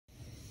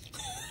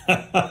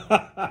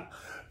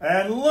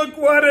And look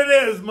what it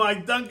is, my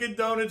Dunkin'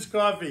 Donuts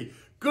coffee.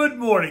 Good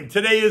morning.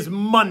 Today is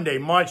Monday,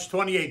 March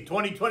 28,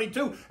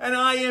 2022, and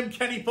I am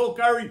Kenny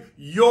Polcari,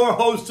 your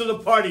host of the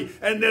party.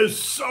 And there's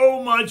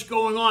so much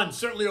going on,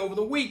 certainly over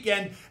the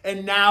weekend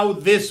and now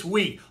this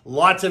week.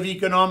 Lots of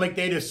economic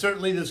data.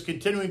 Certainly this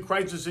continuing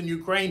crisis in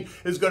Ukraine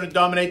is going to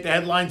dominate the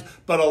headlines,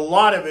 but a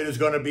lot of it is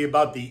going to be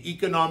about the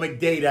economic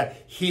data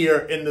here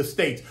in the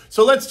States.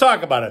 So let's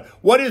talk about it.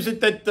 What is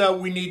it that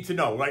we need to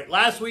know, right?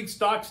 Last week,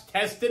 stocks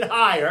tested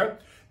higher.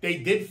 They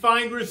did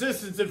find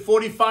resistance at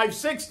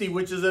 45.60,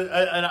 which is an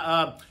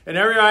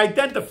area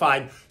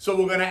identified. So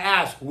we're going to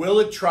ask,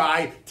 will it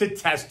try to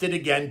test it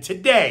again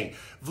today?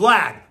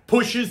 Vlad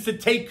pushes to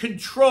take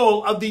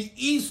control of the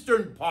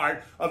eastern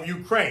part of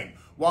Ukraine,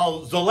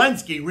 while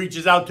Zelensky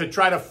reaches out to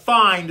try to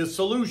find a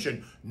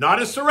solution. Not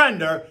a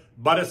surrender,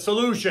 but a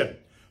solution.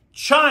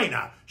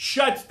 China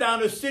shuts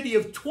down a city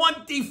of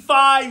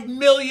 25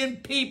 million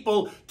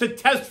people to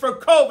test for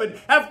COVID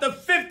after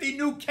 50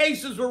 new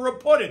cases were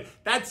reported.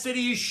 That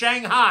city is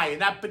Shanghai,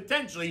 and that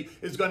potentially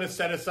is going to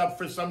set us up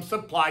for some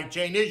supply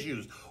chain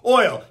issues.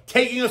 Oil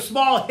taking a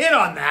small hit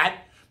on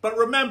that. But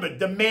remember,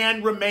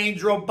 demand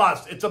remains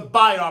robust. It's a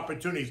buy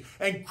opportunities.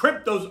 And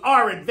cryptos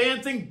are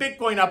advancing.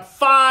 Bitcoin up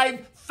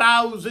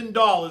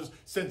 $5,000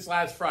 since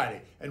last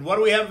Friday. And what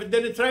do we have for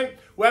dinner today?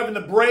 We're having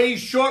the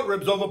braised short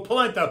ribs over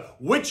polenta,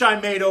 which I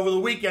made over the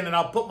weekend, and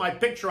I'll put my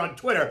picture on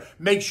Twitter.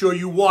 Make sure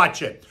you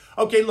watch it.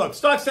 Okay, look,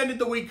 stocks ended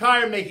the week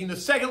higher, making the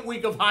second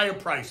week of higher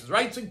prices,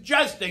 right?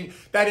 Suggesting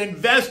that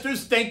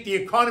investors think the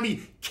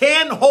economy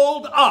can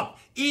hold up,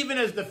 even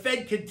as the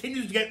Fed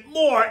continues to get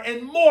more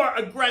and more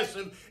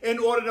aggressive in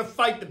order to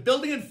fight the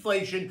building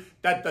inflation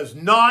that does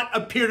not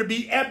appear to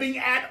be ebbing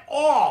at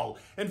all.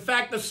 In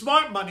fact, the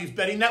smart money's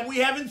betting that we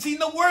haven't seen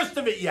the worst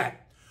of it yet.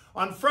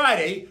 On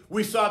Friday,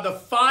 we saw the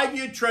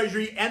 5-year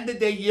Treasury end the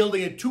day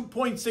yielding at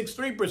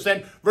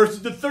 2.63%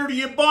 versus the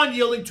 30-year bond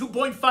yielding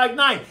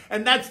 2.59%.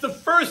 And that's the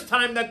first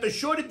time that the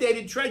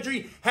shorter-dated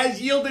Treasury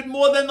has yielded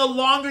more than the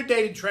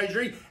longer-dated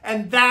Treasury,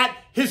 and that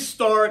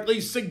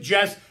historically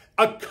suggests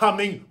a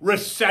coming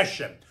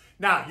recession.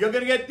 Now, you're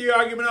going to get the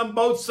argument on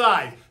both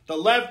sides. The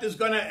left is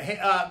going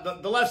to,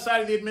 the left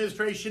side of the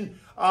administration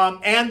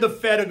and the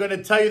Fed are going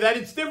to tell you that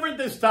it's different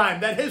this time,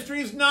 that history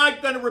is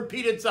not going to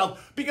repeat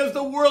itself because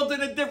the world's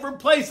in a different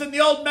place and the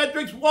old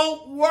metrics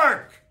won't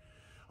work.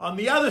 On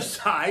the other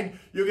side,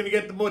 you're going to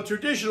get the more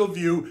traditional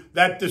view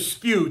that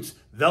disputes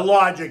the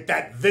logic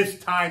that this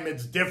time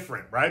it's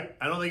different, right?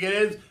 I don't think it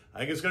is. I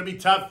think it's going to be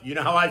tough. You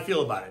know how I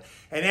feel about it.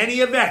 In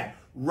any event,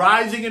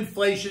 rising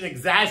inflation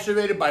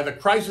exacerbated by the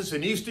crisis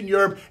in Eastern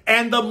Europe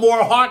and the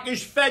more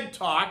hawkish Fed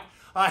talk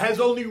has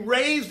only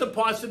raised the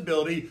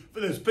possibility for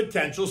this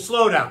potential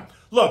slowdown.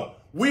 Look,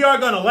 we are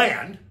going to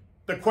land.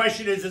 The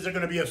question is it going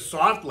to be a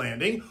soft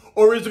landing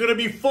or is it going to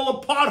be full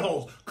of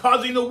potholes,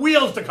 causing the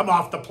wheels to come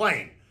off the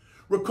plane?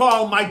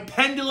 Recall my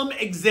pendulum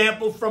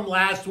example from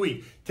last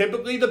week.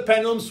 Typically, the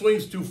pendulum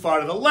swings too far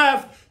to the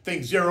left.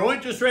 Think zero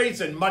interest rates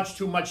and much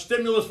too much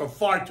stimulus for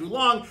far too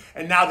long,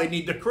 and now they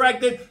need to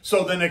correct it,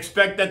 so then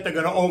expect that they're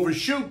going to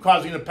overshoot,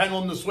 causing the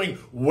pendulum to swing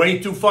way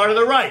too far to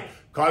the right,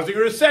 causing a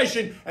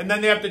recession, and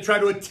then they have to try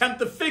to attempt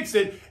to fix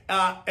it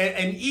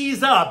and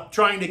ease up,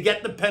 trying to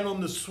get the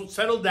pendulum to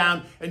settle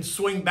down and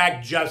swing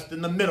back just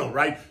in the middle,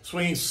 right?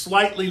 Swinging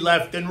slightly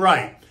left and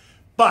right.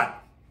 But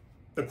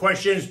the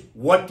question is,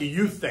 what do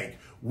you think?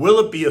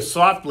 Will it be a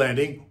soft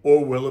landing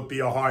or will it be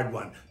a hard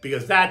one?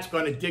 Because that's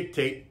going to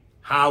dictate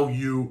how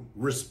you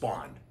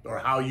respond or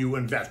how you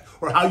invest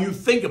or how you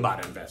think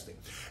about investing.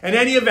 In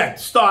any event,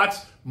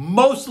 stocks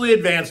mostly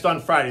advanced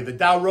on Friday. The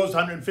Dow rose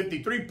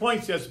 153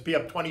 points, the S&P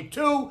up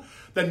 22,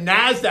 the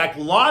NASDAQ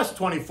lost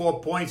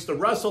 24 points, the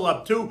Russell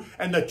up 2,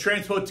 and the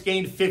transports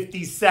gained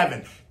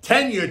 57.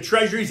 10-year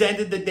Treasuries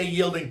ended the day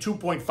yielding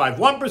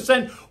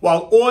 2.51%,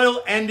 while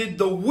oil ended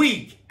the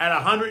week at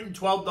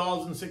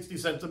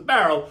 $112.60 a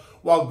barrel,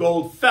 while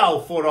gold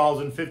fell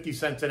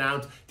 $4.50 an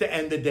ounce to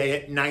end the day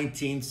at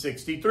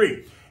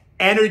 $19.63.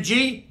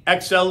 Energy,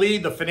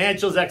 XLE, the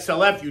financials,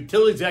 XLF,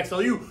 utilities,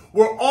 XLU,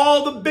 were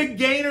all the big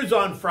gainers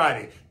on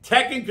Friday.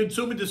 Tech and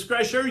consumer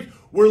discretionaries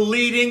were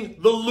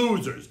leading the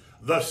losers.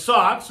 The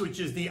SOX, which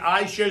is the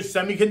iShares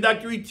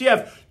Semiconductor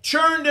ETF,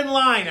 churned in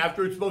line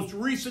after its most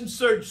recent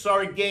surge saw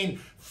it gain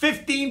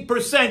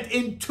 15%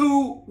 in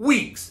 2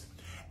 weeks.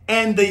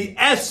 And the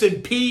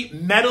S&P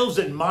Metals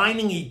and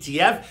Mining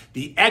ETF,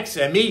 the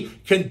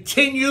XME,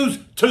 continues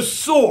to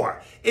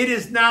soar. It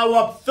is now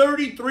up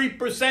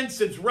 33%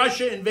 since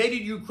Russia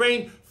invaded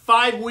Ukraine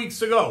 5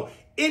 weeks ago.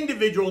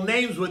 Individual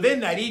names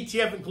within that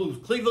ETF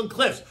include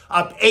Cleveland-Cliffs,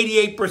 up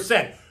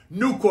 88%.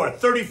 Nucor,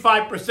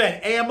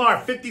 35%,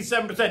 AMR,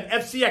 57%,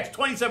 FCX,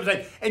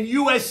 27%, and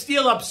U.S.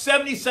 Steel up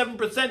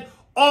 77%,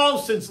 all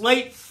since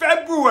late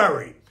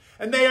February.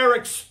 And they are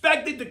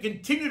expected to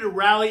continue to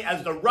rally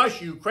as the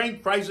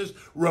Russia-Ukraine crisis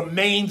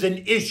remains an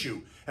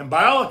issue. And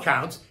by all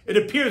accounts, it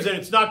appears that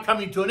it's not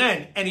coming to an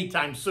end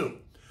anytime soon.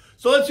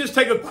 So let's just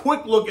take a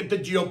quick look at the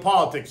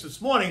geopolitics. This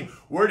morning,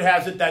 word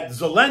has it that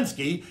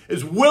Zelensky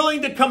is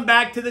willing to come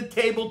back to the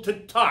table to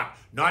talk,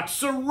 not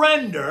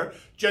surrender,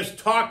 just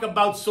talk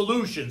about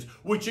solutions,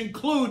 which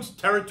includes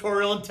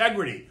territorial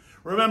integrity.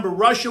 Remember,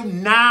 Russia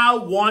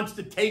now wants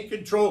to take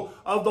control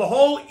of the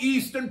whole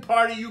eastern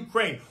part of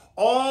Ukraine,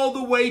 all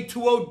the way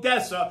to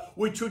Odessa,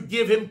 which would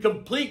give him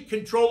complete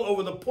control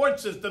over the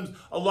port systems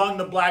along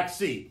the Black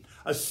Sea,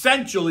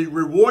 essentially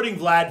rewarding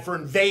Vlad for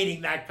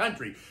invading that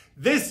country.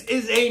 This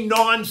is a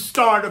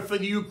non-starter for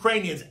the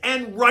Ukrainians,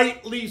 and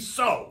rightly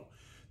so.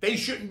 They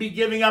shouldn't be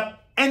giving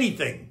up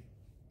anything.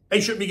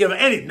 They shouldn't be giving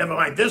anything, never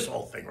mind this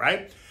whole thing,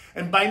 right?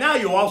 And by now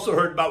you also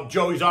heard about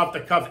Joey's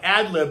off-the-cuff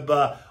ad-lib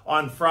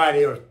on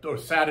Friday or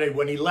Saturday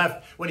when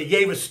he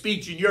gave a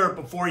speech in Europe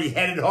before he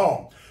headed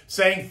home,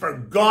 saying, for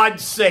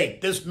God's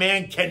sake, this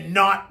man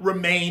cannot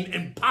remain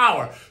in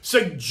power,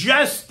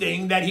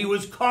 suggesting that he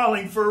was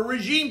calling for a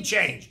regime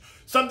change,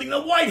 something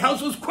the White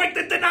House was quick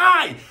to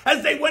deny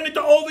as they went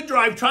into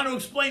overdrive trying to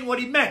explain what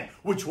he meant,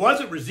 which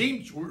wasn't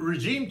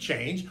regime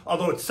change,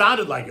 although it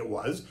sounded like it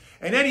was.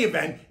 In any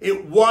event,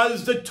 it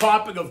was the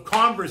topic of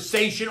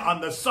conversation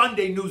on the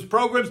Sunday news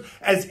programs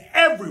as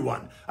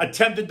everyone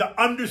attempted to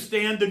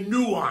understand the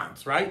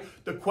nuance, right?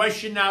 The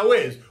question now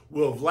is,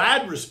 will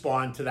Vlad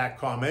respond to that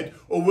comment,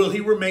 or will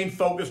he remain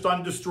focused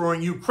on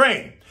destroying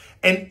Ukraine?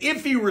 And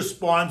if he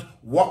responds,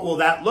 what will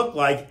that look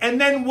like? And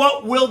then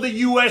what will the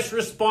U.S.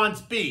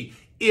 response be,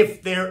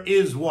 if there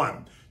is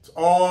one? It's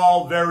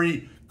all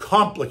very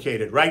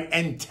complicated, right?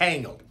 And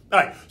tangled. All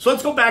right, so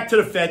let's go back to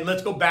the Fed and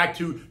let's go back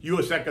to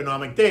U.S.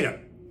 economic data,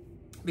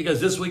 because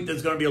this week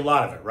there's going to be a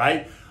lot of it,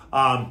 right?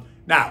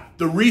 Now,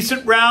 the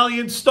recent rally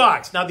in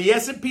stocks. Now, the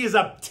S&P is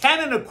up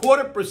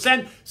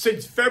 10.25%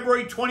 since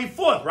February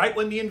 24th, right,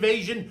 when the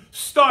invasion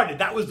started.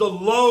 That was the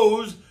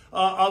lows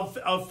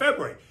of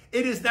February.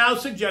 It is now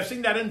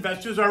suggesting that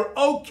investors are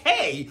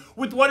okay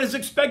with what is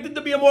expected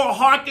to be a more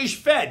hawkish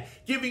Fed,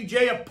 giving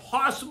Jay a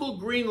possible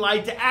green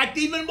light to act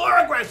even more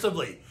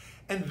aggressively.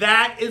 And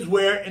that is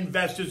where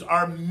investors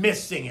are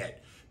missing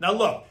it. Now,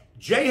 look,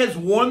 Jay has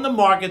warned the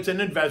markets and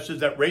investors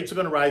that rates are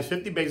going to rise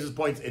 50 basis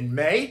points in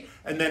May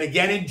and then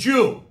again in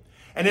June.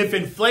 And if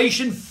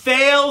inflation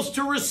fails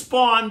to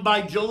respond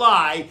by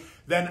July,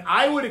 then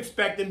I would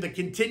expect him to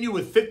continue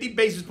with 50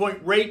 basis point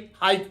rate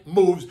hike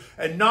moves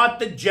and not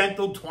the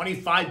gentle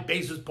 25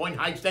 basis point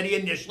hikes that he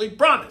initially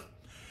promised.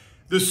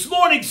 This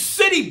morning,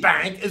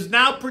 Citibank is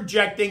now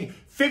projecting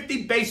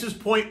 50 basis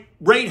point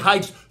rate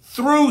hikes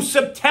through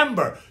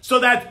September. So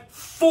that's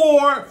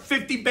 4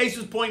 50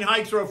 basis point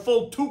hikes, or a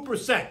full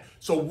 2%.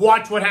 So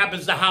watch what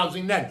happens to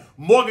housing then.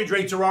 Mortgage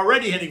rates are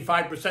already hitting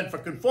 5% for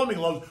conforming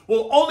loans.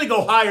 Will only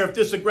go higher if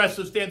this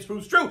aggressive stance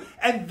proves true.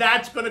 And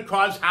that's going to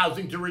cause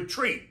housing to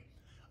retreat,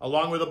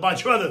 along with a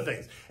bunch of other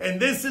things.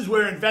 And this is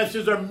where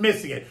investors are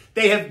missing it.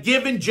 They have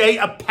given Jay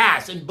a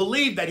pass and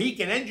believe that he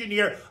can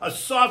engineer a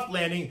soft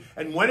landing.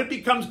 And when it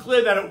becomes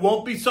clear that it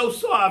won't be so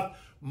soft,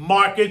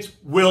 markets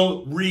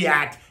will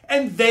react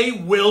and they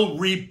will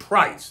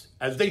reprice,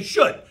 as they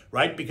should,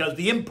 right? Because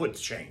the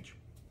inputs change.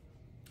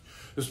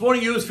 This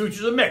morning, U.S.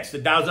 futures are mixed. The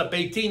Dow's up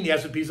 18, the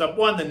S&P's up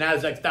 1, the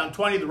Nasdaq's down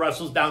 20, the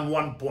Russell's down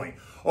 1 point.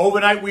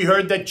 Overnight, we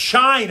heard that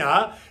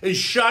China is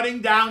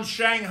shutting down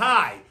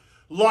Shanghai,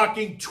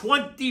 locking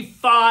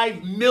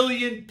 25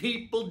 million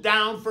people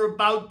down for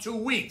about 2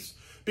 weeks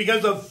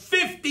because of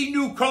 50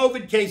 new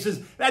COVID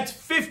cases. That's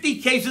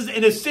 50 cases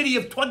in a city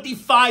of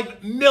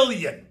 25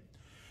 million.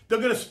 They're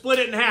going to split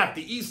it in half.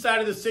 The east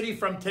side of the city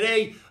from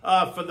today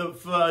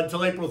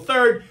until April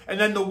 3rd, and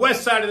then the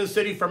west side of the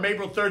city from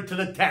April 3rd to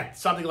the 10th,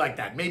 something like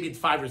that. Maybe it's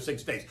 5 or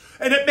 6 days.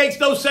 And it makes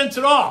no sense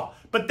at all.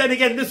 But then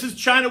again, this is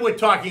China we're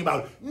talking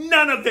about.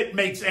 None of it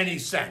makes any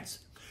sense.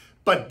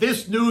 But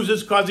this news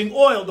is causing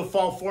oil to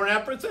fall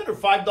 4.5%, or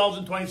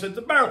 $5.20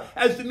 a barrel,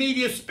 as the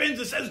media spins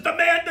and says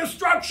demand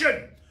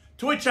destruction.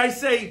 To which I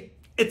say,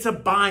 it's a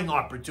buying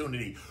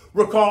opportunity.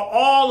 Recall,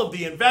 all of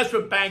the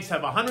investment banks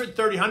have $130,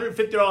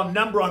 $150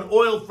 number on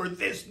oil for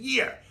this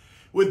year,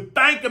 with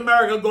Bank of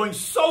America going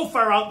so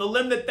far out on the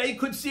limb that they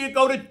could see it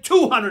go to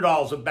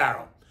 $200 a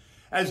barrel,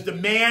 as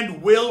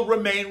demand will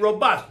remain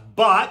robust.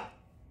 But,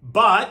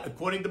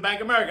 according to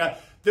Bank of America,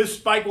 this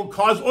spike will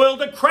cause oil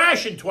to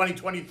crash in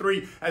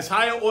 2023, as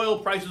higher oil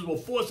prices will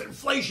force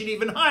inflation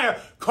even higher,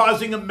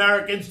 causing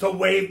Americans to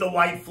wave the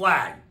white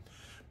flag.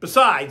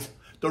 Besides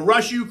the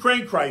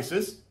Russia-Ukraine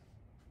crisis,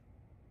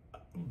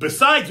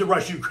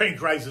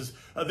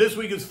 this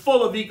week is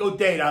full of eco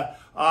data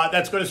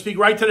that's going to speak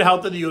right to the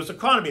health of the U.S.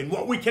 economy and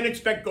what we can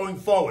expect going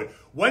forward.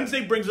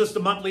 Wednesday brings us the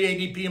monthly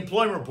ADP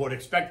employment report.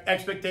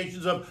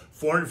 Expectations of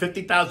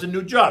 450,000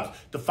 new jobs.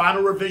 The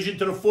final revision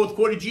to the fourth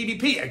quarter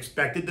GDP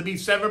expected to be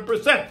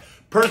 7%.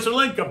 Personal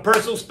income,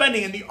 personal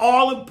spending, and the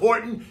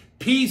all-important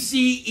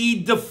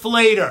PCE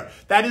deflator.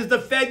 That is the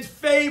Fed's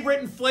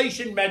favorite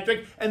inflation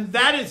metric, and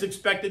that is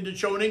expected to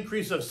show an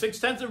increase of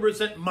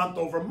 0.6% month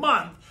over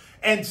month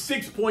and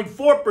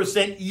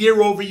 6.4%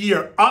 year over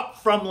year, up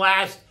from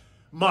last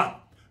month.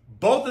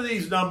 Both of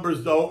these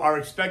numbers, though, are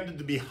expected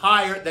to be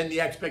higher than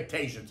the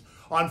expectations.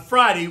 On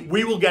Friday,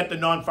 we will get the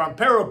non-farm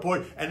payroll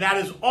report, and that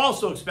is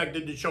also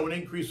expected to show an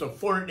increase of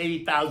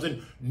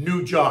 480,000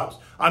 new jobs.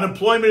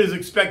 Unemployment is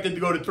expected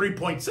to go to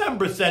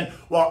 3.7%,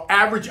 while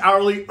average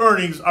hourly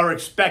earnings are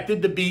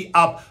expected to be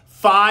up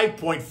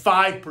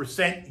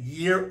 5.5%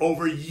 year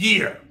over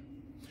year.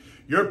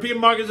 European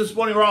markets this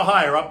morning are all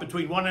higher, up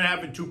between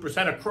 1.5% and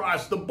 2%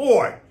 across the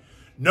board.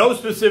 No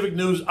specific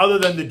news other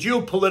than the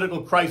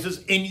geopolitical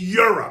crisis in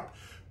Europe.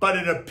 But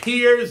it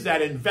appears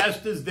that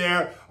investors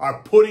there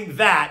are putting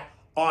that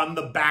on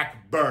the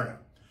back burner.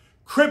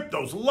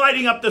 Crypto's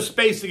lighting up the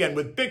space again,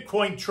 with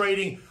Bitcoin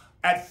trading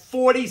at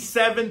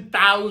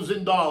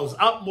 $47,000,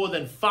 up more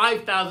than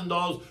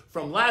 $5,000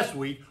 from last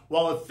week,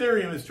 while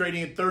Ethereum is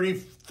trading at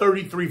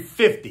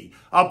 $33.50,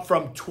 up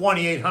from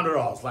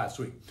 $2,800 last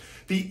week.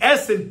 The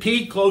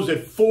S&P closed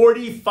at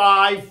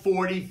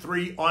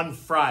 45.43 on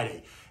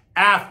Friday,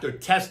 after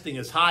testing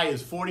as high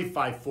as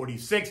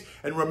 45.46.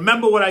 And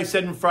remember what I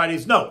said in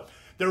Friday's note.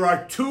 There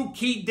are two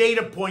key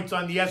data points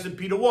on the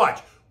S&P to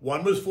watch.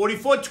 One was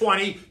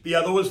 44.20, the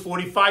other was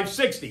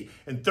 45.60.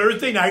 And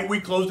Thursday night, we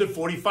closed at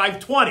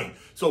 45.20.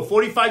 So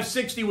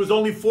 45.60 was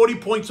only 40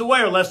 points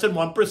away, or less than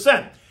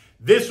 1%.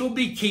 This will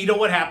be key to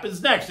what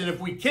happens next. And if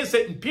we kiss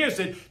it and pierce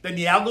it, then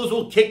the algos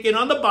will kick in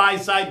on the buy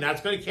side, and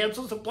that's going to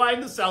cancel supply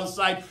on the sell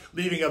side,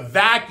 leaving a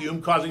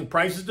vacuum, causing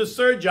prices to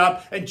surge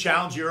up and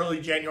challenge the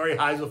early January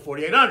highs of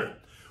 4,800.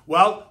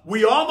 Well,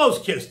 we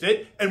almost kissed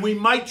it, and we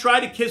might try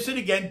to kiss it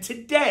again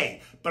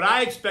today. But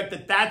I expect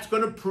that that's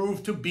going to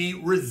prove to be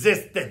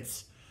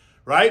resistance,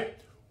 right?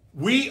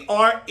 We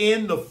are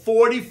in the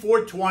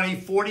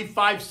 44.20,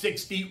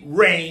 45.60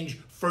 range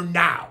for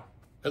now.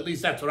 At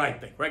least that's what I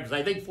think, right? Because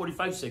I think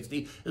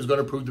 45.60 is going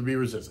to prove to be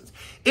resistance.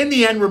 In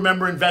the end,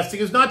 remember, investing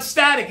is not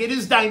static. It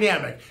is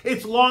dynamic.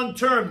 It's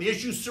long-term. The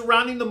issues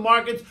surrounding the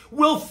markets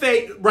will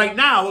fade. Right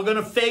now, are going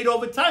to fade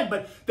over time,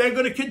 but they're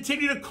going to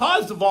continue to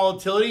cause the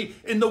volatility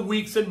in the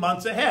weeks and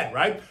months ahead,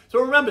 right?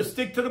 So remember,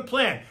 stick to the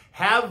plan.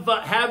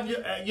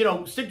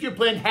 Stick to your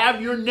plan.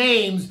 Have your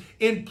names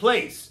in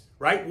place,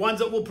 right? Ones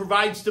that will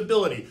provide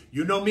stability.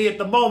 You know me at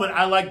the moment.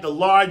 I like the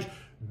large,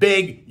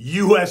 big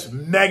U.S.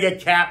 mega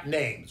cap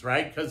names,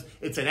 right? Because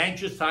it's an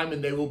anxious time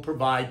and they will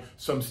provide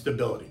some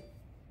stability.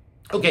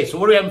 Okay, so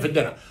what are we having for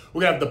dinner?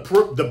 We're going to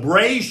have the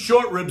braised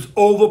short ribs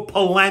over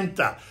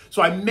polenta.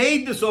 So I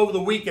made this over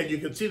the weekend. You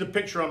can see the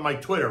picture on my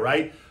Twitter,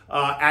 right?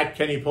 At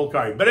Kenny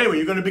Polcari. But anyway,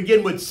 you're going to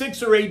begin with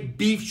 6 or 8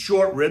 beef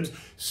short ribs,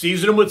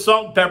 season them with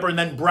salt and pepper, and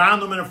then brown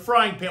them in a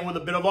frying pan with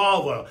a bit of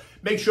olive oil.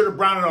 Make sure to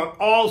brown it on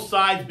all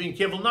sides, being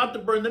careful not to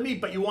burn the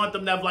meat, but you want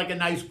them to have like a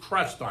nice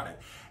crust on it.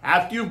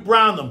 After you've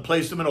browned them,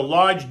 place them in a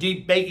large,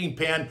 deep baking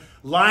pan,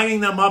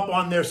 lining them up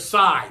on their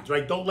sides,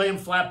 right? Don't lay them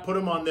flat, put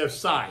them on their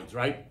sides,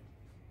 right?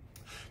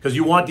 Because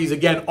you want these,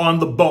 again, on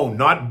the bone,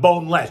 not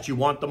boneless. You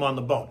want them on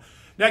the bone.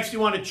 Next, you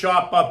want to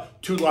chop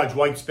up 2 large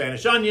white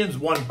Spanish onions,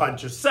 1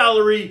 bunch of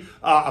celery,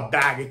 a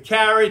bag of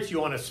carrots.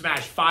 You want to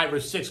smash 5 or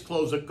 6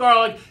 cloves of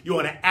garlic. You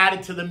want to add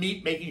it to the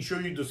meat, making sure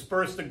you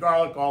disperse the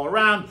garlic all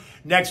around.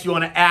 Next, you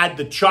want to add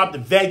the chopped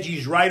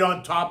veggies right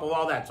on top of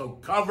all that. So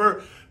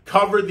cover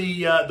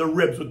the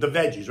ribs with the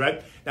veggies,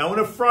 right? Now, in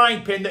a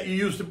frying pan that you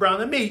use to brown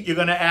the meat, you're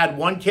going to add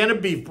 1 can of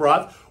beef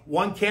broth,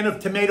 1 can of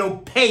tomato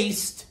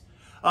paste,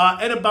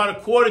 and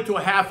about 1/4 to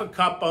 1/2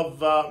 cup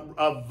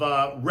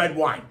of red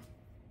wine.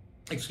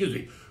 Excuse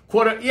me,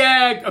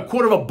 a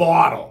quarter of a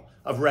bottle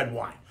of red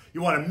wine.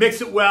 You want to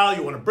mix it well.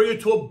 You want to bring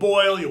it to a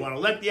boil. You want to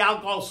let the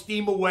alcohol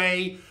steam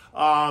away.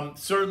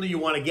 Certainly, you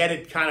want to get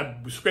it kind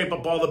of scrape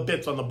up all the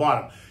bits on the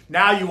bottom.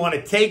 Now, you want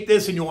to take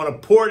this and you want to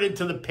pour it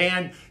into the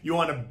pan. You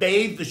want to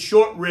bathe the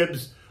short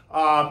ribs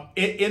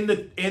in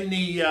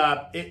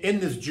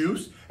this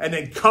juice, and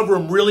then cover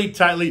them really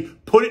tightly.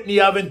 Put it in the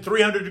oven,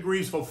 300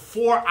 degrees for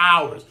 4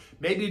 hours.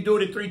 Maybe you do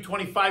it at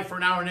 325 for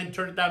an hour and then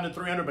turn it down to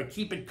 300, but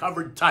keep it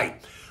covered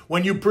tight.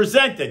 When you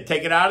present it,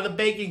 take it out of the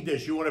baking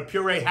dish. You want to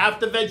puree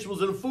half the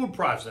vegetables in a food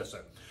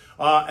processor,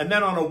 and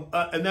then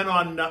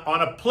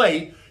on a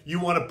plate, you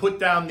want to put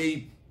down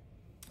the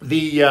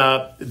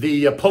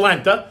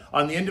polenta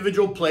on the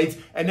individual plates,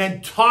 and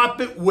then top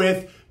it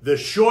with the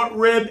short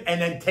rib, and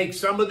then take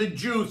some of the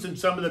juice and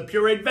some of the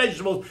pureed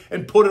vegetables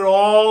and put it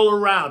all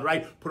around,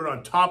 right? Put it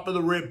on top of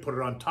the rib, put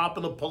it on top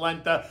of the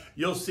polenta.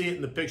 You'll see it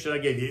in the picture I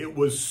gave you. It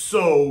was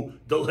so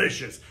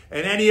delicious.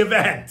 In any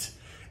event,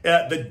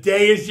 the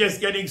day is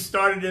just getting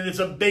started, and it's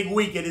a big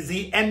week. It is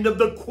the end of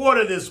the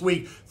quarter this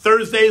week.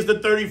 Thursday is the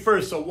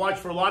 31st, so watch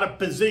for a lot of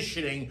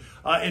positioning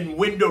in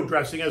window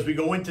dressing as we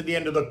go into the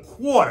end of the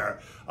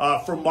quarter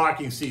for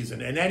marking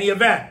season. In any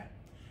event,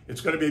 it's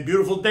going to be a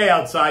beautiful day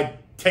outside.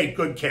 Take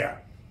good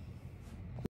care.